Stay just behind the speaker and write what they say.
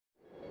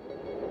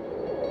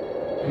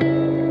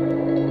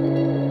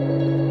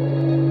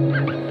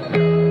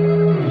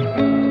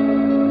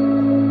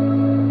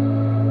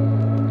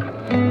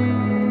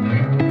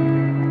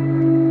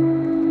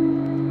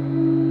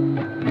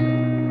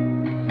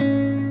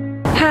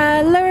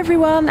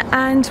everyone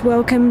and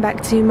welcome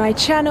back to my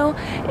channel.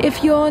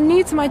 If you're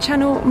new to my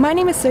channel, my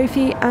name is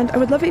Sophie and I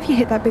would love it if you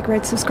hit that big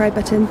red subscribe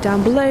button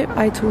down below.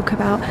 I talk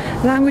about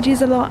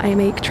languages a lot, I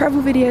make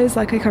travel videos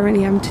like I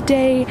currently am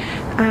today,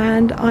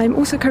 and I'm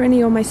also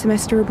currently on my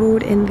semester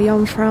abroad in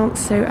Lyon, France,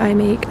 so I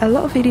make a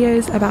lot of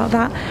videos about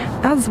that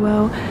as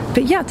well.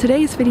 But yeah,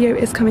 today's video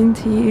is coming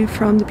to you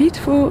from the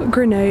beautiful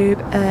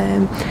Grenoble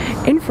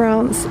in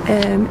France.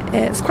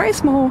 It's quite a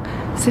small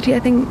city,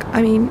 I think.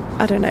 I mean,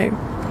 I don't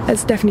know.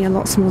 It's definitely a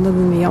lot smaller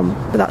than Lyon,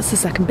 but that's the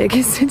second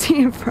biggest city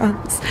in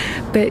France.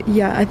 But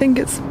yeah, I think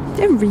it's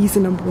a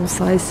reasonable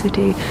sized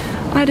city.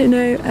 I don't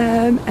know,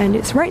 and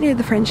it's right near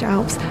the French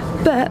Alps.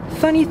 But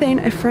funny thing,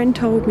 a friend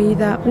told me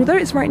that although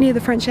it's right near the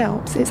French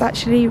Alps, it's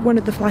actually one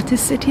of the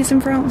flattest cities in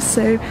France.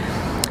 So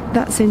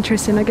that's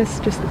interesting. I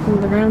guess just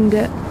all around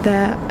it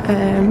there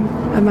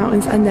are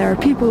mountains, and there are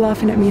people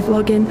laughing at me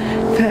vlogging.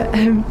 But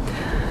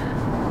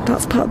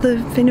that's part of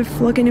the thing of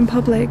vlogging in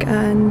public,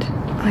 and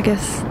I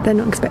guess they're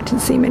not expecting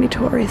to see many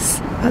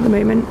tourists at the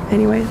moment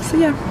anyway. So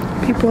yeah,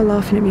 people are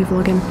laughing at me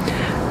vlogging.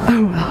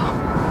 Oh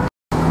well.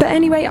 But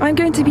anyway, I'm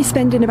going to be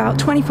spending about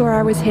 24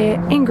 hours here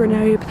in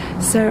Grenoble,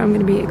 so I'm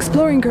going to be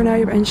exploring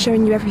Grenoble and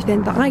showing you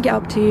everything that I get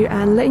up to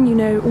and letting you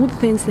know all the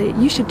things that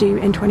you should do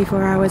in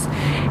 24 hours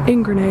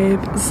in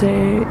Grenoble. So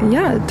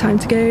yeah, time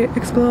to go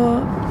explore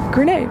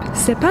Grenoble.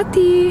 C'est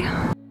parti!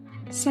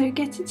 So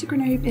getting to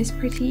Grenoble is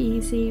pretty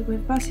easy,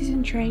 with buses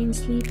and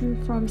trains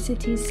leaving from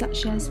cities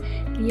such as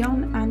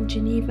Lyon and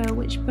Geneva,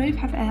 which both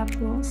have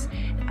airports,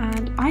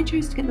 and I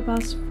chose to get the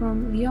bus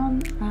from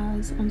Lyon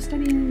as I'm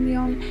studying in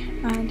Lyon,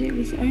 and it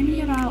was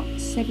only about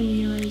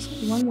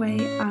 €7 one way,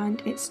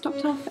 and it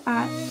stopped off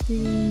at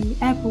the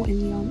airport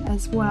in Lyon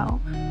as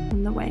well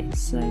on the way,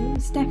 so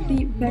it's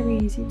definitely very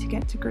easy to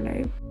get to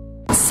Grenoble.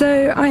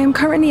 So I am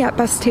currently at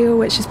Bastille,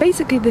 which is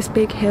basically this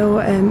big hill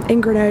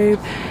in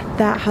Grenoble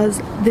that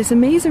has this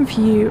amazing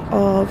view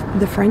of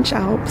the French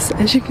Alps,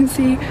 as you can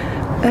see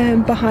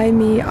behind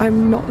me.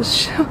 I'm not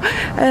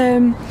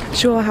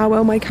sure how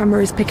well my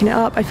camera is picking it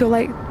up. I feel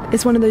like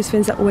it's one of those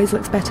things that always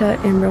looks better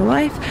in real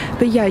life.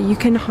 But yeah, you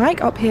can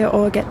hike up here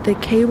or get the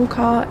cable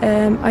car.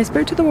 I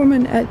spoke to the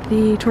woman at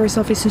the tourist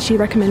office and she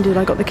recommended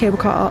I got the cable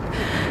car up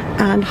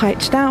and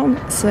hiked down,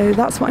 so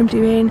that's what I'm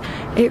doing.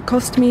 It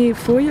cost me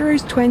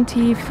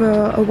 €4.20 for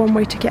a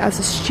one-way ticket as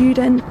a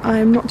student.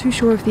 I'm not too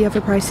sure of the other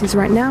prices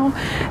right now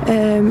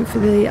for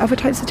the other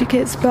types of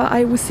tickets, but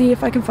I will see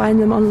if I can find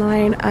them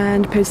online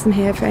and post them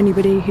here for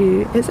anybody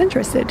who is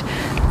interested.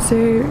 So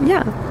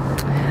yeah,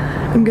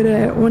 I'm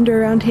gonna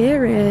wander around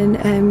here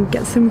and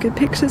get some good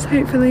pictures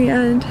hopefully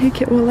and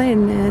take it all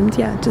in, and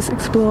yeah, just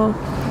explore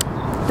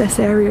this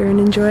area and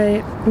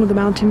enjoy all the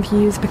mountain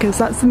views, because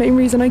that's the main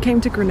reason I came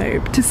to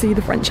Grenoble, to see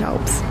the French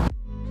Alps.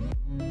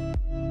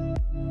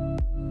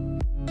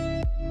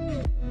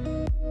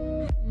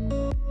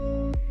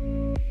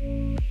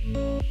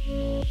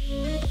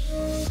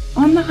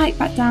 On the hike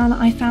back down,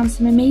 I found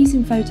some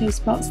amazing photo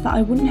spots that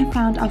I wouldn't have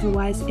found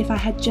otherwise if I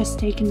had just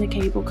taken the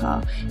cable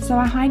car. So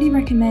I highly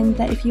recommend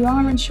that if you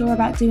are unsure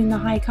about doing the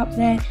hike up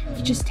there,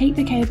 you just take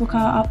the cable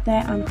car up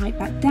there and hike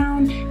back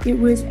down. It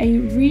was a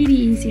really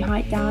easy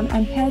hike down,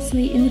 and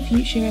personally in the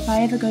future, if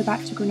I ever go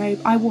back to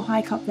Grenoble, I will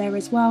hike up there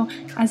as well,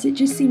 as it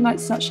just seemed like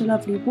such a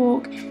lovely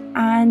walk,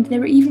 and there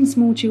were even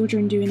small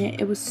children doing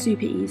it. It was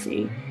super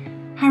easy.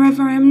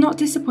 However, I am not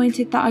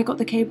disappointed that I got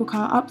the cable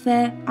car up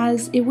there,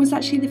 as it was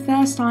actually the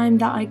first time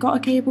that I got a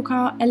cable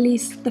car, at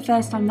least the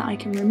first time that I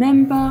can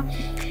remember.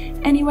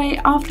 Anyway,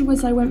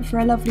 afterwards I went for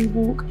a lovely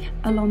walk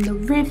along the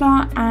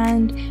river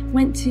and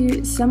went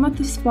to some of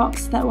the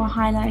spots that were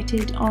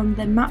highlighted on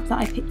the map that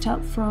I picked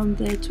up from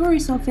the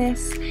tourist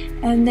office,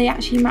 and they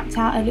actually mapped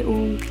out a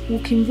little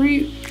walking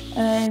route,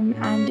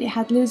 and it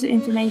had loads of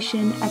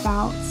information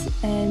about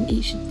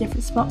each of the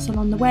different spots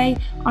along the way.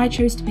 I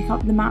chose to pick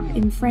up the map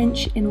in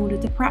French in order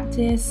to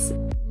practice.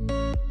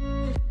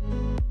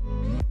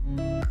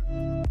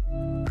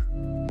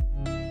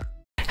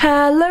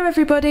 Hello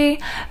everybody!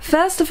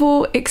 First of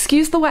all,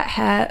 excuse the wet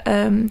hair.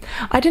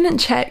 I didn't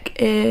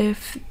check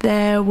if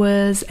there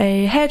was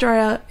a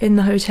hairdryer in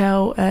the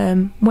hotel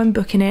when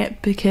booking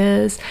it,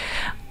 because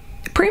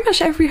pretty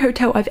much every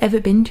hotel I've ever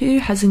been to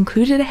has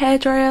included a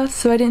hairdryer,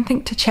 so I didn't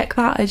think to check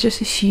that. I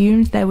just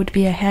assumed there would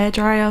be a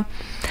hairdryer.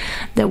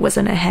 There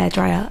wasn't a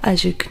hairdryer,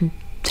 as you can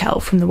tell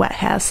from the wet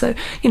hair, so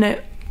you know,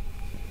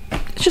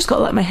 just got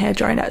to let my hair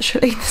dry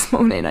naturally this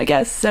morning, I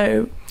guess,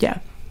 so yeah.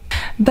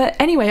 But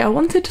anyway, I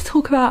wanted to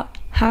talk about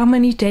how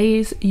many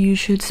days you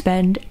should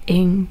spend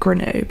in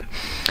Grenoble.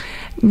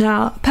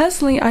 Now,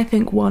 personally, I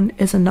think one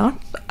is enough.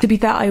 To be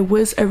fair, I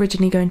was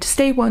originally going to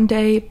stay one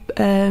day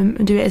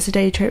and do it as a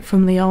day trip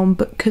from Lyon,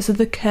 but because of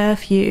the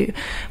curfew,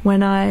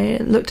 when I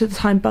looked at the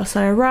time bus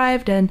I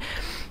arrived and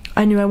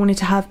I knew I wanted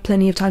to have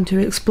plenty of time to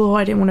explore,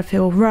 I didn't want to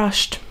feel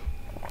rushed.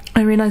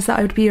 I realised that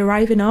I would be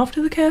arriving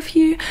after the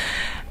curfew,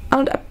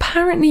 and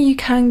apparently you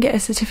can get a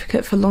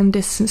certificate for long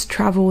distance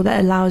travel that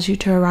allows you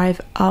to arrive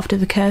after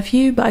the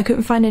curfew, but I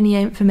couldn't find any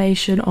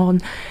information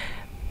on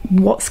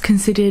what's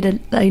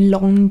considered a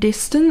long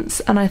distance,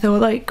 and I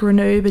thought like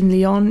Grenoble and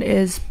Lyon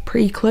is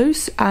pretty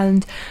close,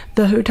 and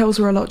the hotels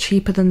were a lot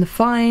cheaper than the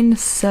fine,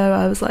 so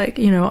I was like,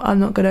 you know, I'm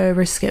not going to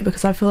risk it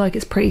because I feel like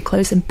it's pretty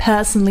close, and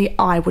personally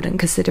I wouldn't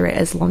consider it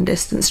as long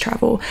distance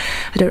travel.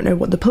 I don't know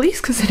what the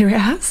police consider it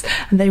as,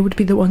 and they would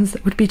be the ones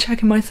that would be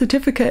checking my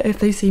certificate if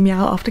they see me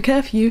out after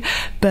curfew,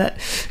 but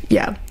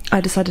yeah,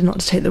 I decided not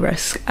to take the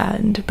risk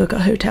and book a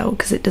hotel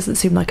because it doesn't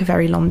seem like a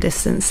very long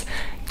distance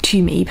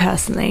to me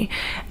personally.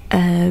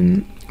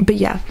 But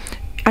yeah,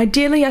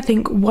 ideally I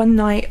think one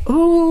night,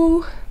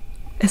 oh,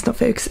 it's not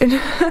focusing.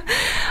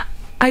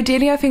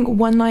 Ideally I think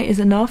one night is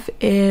enough,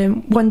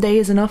 one day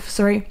is enough,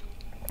 sorry,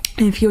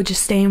 if you're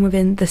just staying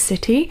within the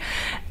city.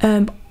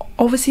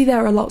 Obviously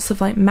there are lots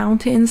of like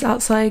mountains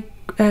outside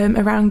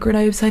around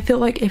Grenoble, so I feel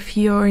like if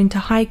you're into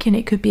hiking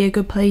it could be a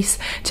good place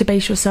to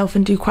base yourself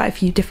and do quite a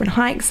few different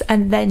hikes,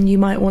 and then you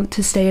might want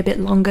to stay a bit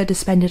longer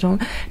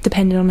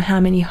depending on how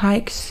many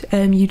hikes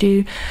you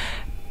do.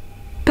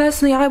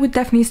 Personally, I would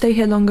definitely stay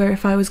here longer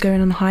if I was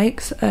going on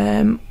hikes,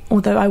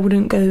 although I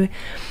wouldn't go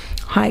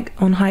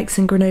on hikes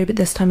in Grenoble at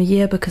this time of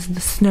year because of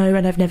the snow,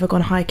 and I've never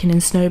gone hiking in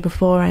snow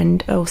before,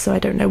 and also I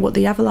don't know what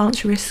the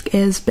avalanche risk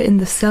is. But in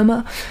the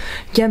summer,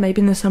 yeah,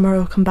 maybe in the summer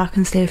I'll come back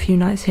and stay a few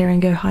nights here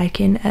and go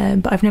hiking,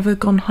 but I've never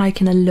gone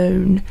hiking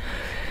alone,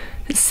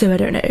 so I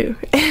don't know.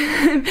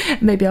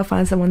 Maybe I'll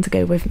find someone to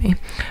go with me,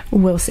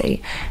 we'll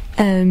see.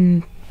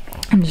 I'm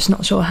just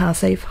not sure how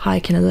safe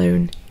hiking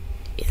alone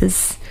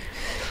is.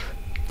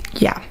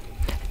 Yeah,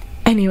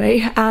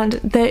 anyway, and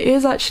there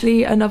is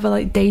actually another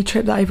like day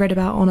trip that I've read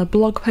about on a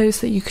blog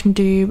post that you can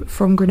do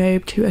from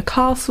Grenoble to a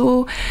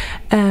castle.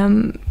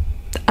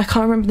 I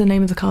can't remember the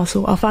name of the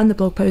castle. I'll find the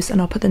blog post and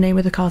I'll put the name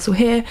of the castle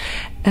here.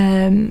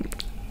 I'm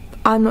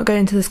not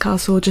going to this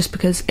castle just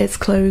because it's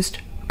closed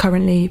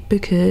currently,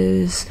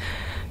 because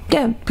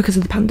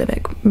of the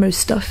pandemic.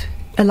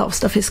 A lot of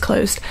stuff is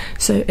closed,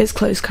 so it's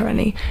closed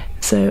currently,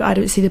 so I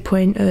don't see the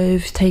point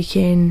of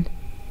taking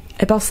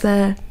a bus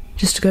there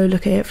just to go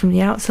look at it from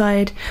the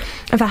outside.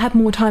 If I had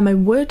more time I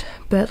would,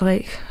 but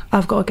like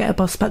I've got to get a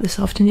bus back this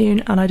afternoon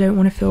and I don't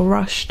want to feel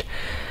rushed,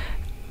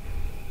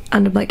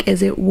 and I'm like,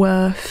 is it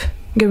worth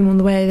going all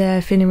the way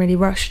there feeling really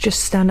rushed just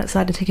to stand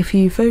outside and take a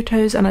few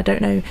photos? And I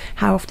don't know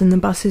how often the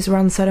buses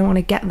run, so I don't want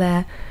to get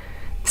there,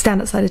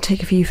 stand outside and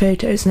take a few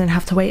photos and then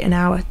have to wait an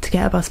hour to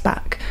get a bus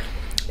back.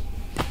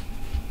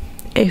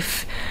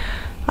 If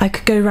I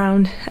could go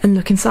around and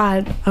look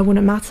inside, it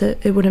wouldn't matter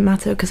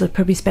because I'd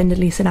probably spend at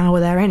least an hour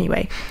there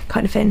anyway,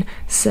 kind of thing.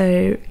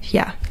 So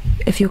yeah,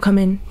 if you're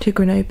coming to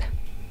Grenoble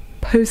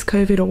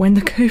post-COVID, or when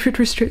the COVID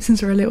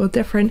restrictions are a little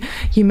different,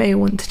 you may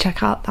want to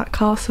check out that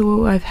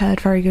castle. I've heard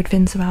very good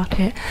things about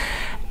it.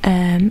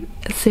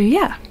 So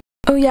yeah.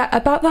 Oh yeah,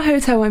 about the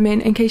hotel I'm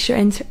in case you're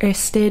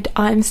interested,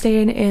 I'm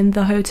staying in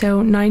the hotel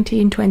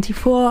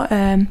 1924.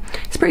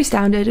 It's pretty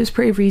standard, it was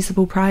pretty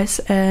reasonable price.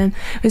 It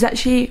was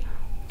actually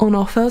on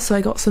offer, so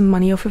I got some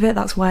money off of it,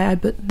 that's why I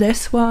booked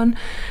this one.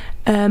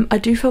 I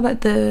do feel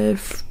like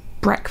the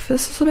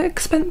breakfast is a bit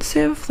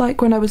expensive.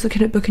 Like when I was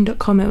looking at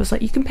booking.com, it was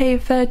like you can pay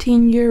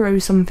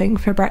 €13 something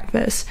for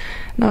breakfast,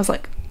 and I was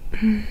like,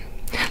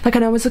 Like,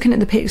 and I was looking at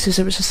the pictures,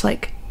 it was just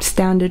like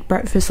standard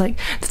breakfast, like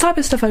the type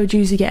of stuff I would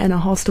usually get in a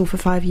hostel for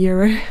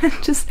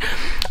 €5.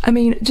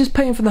 just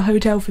paying for the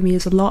hotel for me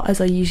is a lot, as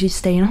I usually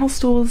stay in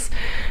hostels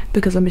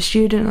because I'm a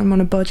student, I'm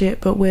on a budget.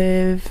 But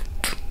with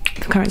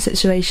the current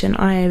situation,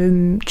 I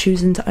am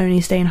choosing to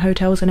only stay in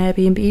hotels and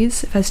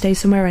Airbnbs if I stay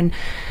somewhere, and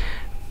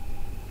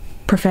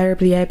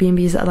preferably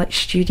Airbnbs that are like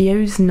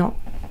studios, not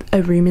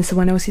a room in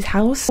someone else's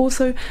house.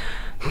 Also,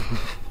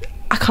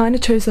 I kind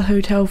of chose the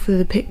hotel for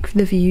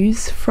the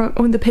views from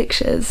on the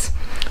pictures.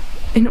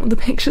 In all the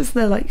pictures,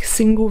 they're like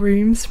single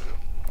rooms,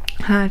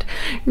 had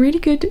really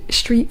good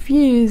street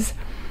views.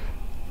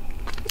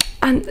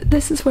 And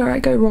this is where I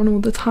go wrong all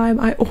the time.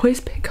 I always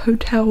pick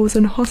hotels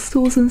and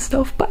hostels and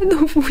stuff by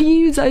the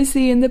views I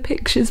see in the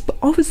pictures, but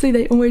obviously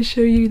they always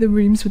show you the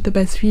rooms with the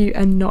best view,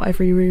 and not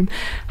every room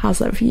has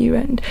that view.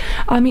 And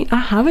I mean, I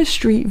have a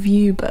street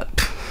view,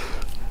 but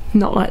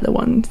not like the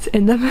ones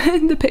in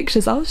the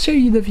pictures. I'll show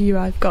you the view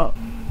I've got.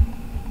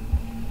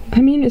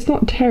 I mean, it's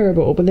not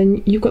terrible, but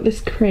then you've got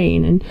this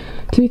crane, and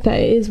to be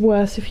fair, it is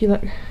worse if you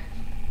like...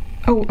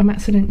 Oh, I'm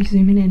accidentally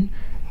zooming in.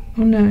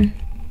 Oh no.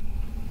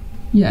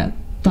 Yeah,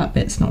 that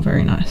bit's not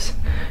very nice.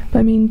 But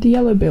I mean, the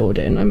yellow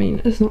building, I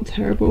mean, it's not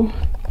terrible.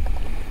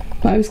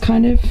 But I was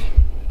kind of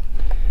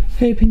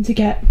hoping to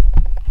get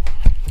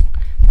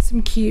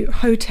some cute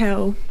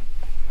hotel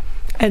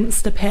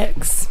Insta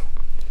pics,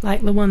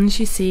 like the ones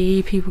you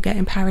see people get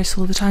in Paris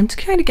all the time, to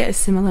kind of get a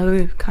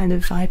similar kind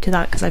of vibe to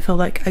that, because I feel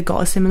like I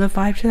got a similar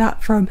vibe to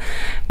that from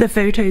the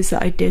photos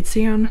that I did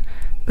see on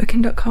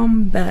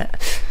booking.com,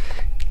 but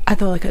I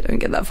feel like I don't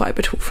get that vibe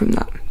at all from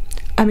that.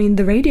 I mean,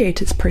 the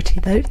radiator's pretty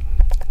though.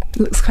 It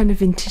looks kind of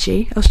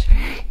vintagey. I'll show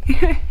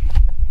you.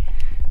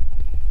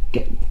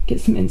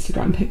 Get some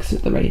Instagram pics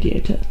with the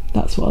radiator.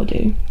 That's what I'll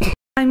do.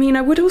 I mean,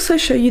 I would also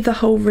show you the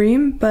whole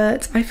room,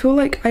 but I feel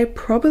like I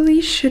probably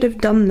should have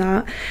done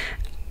that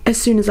as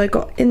soon as I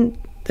got in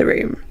the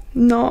room,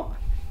 not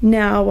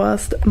now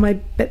whilst my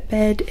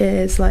bed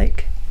is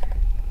like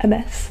a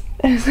mess.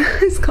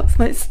 It's got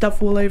like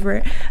stuff all over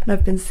it and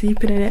I've been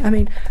sleeping in it. I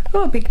mean, I've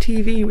got a big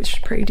TV which is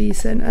pretty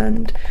decent,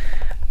 and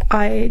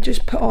I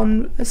just put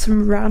on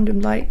some random,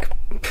 like,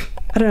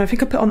 I don't know, I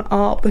think I put on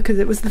art because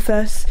it was the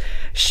first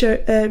show,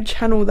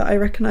 channel that I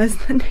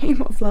recognised the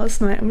name of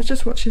last night. I was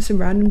just watching some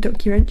random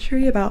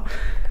documentary about,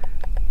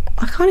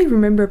 I can't even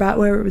remember about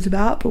where it was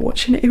about, but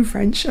watching it in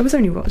French. I was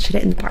only watching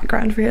it in the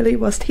background really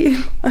whilst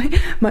eating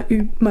my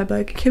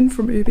Burger King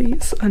from Uber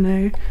Eats. I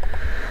know.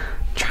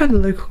 Try the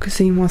local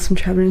cuisine whilst I'm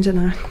travelling,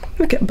 didn't I?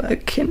 Look at Burger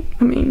King.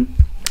 I mean,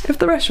 if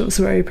the restaurants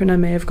were open I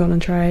may have gone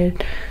and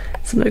tried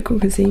some local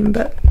cuisine,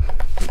 but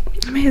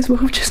I may as well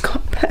have just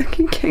got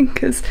Burger King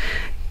because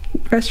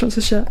restaurants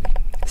are shut.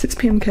 6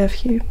 PM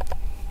curfew.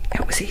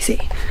 It was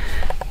easy.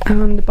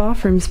 And the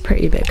bathroom's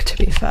pretty big, to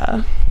be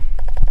fair.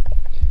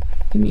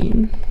 I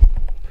mean,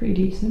 pretty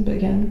decent, but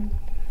again,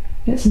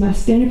 it's a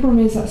mess. The only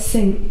problem is that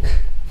sink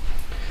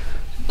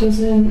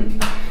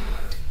doesn't,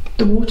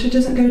 the water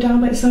doesn't go down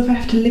by itself. I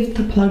have to lift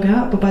the plug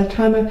out, but by the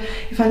time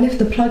if I lift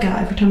the plug out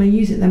every time I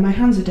use it, then my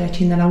hands are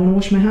dirty and then I want to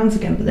wash my hands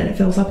again, but then it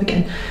fills up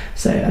again.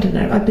 So I don't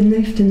know, I've been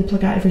lifting the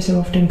plug out every so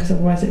often because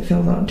otherwise it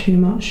fills up too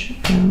much.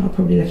 I'll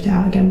probably lift it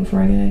out again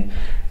before I go.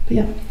 But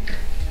yeah,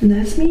 and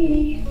that's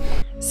me.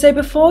 So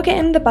before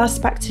getting the bus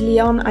back to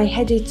Lyon, I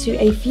headed to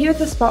a few of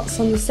the spots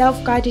on the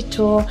self-guided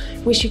tour,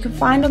 which you can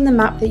find on the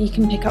map that you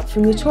can pick up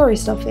from the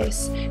tourist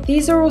office.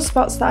 These are all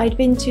spots that I'd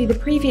been to the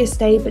previous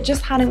day but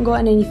just hadn't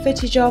gotten any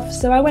footage of,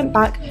 so I went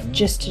back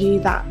just to do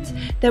that.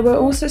 There were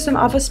also some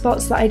other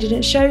spots that I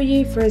didn't show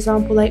you, for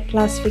example like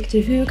Place Victor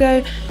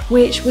Hugo,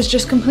 which was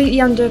just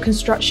completely under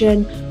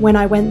construction when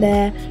I went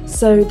there,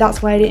 so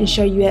that's why I didn't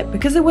show you it,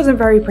 because it wasn't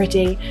very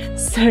pretty.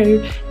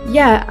 So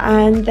yeah,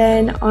 and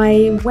then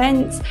I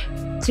went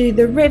to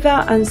the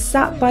river and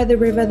sat by the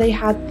river. They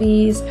had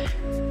these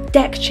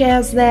deck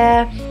chairs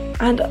there,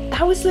 and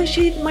that was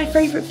actually my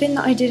favourite thing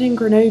that I did in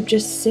Grenoble,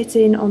 just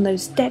sitting on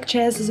those deck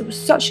chairs, as it was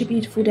such a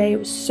beautiful day. It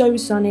was so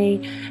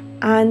sunny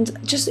and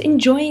just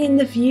enjoying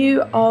the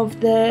view of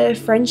the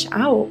French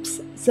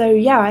Alps. So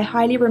yeah, I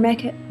highly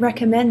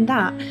recommend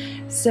that.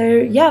 So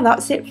yeah,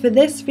 that's it for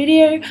this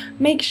video.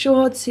 Make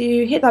sure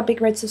to hit that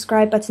big red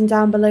subscribe button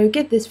down below,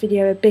 give this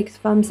video a big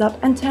thumbs up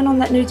and turn on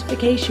that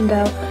notification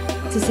bell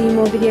to see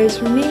more videos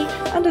from me,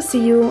 and I'll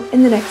see you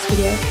in the next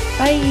video.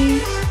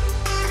 Bye!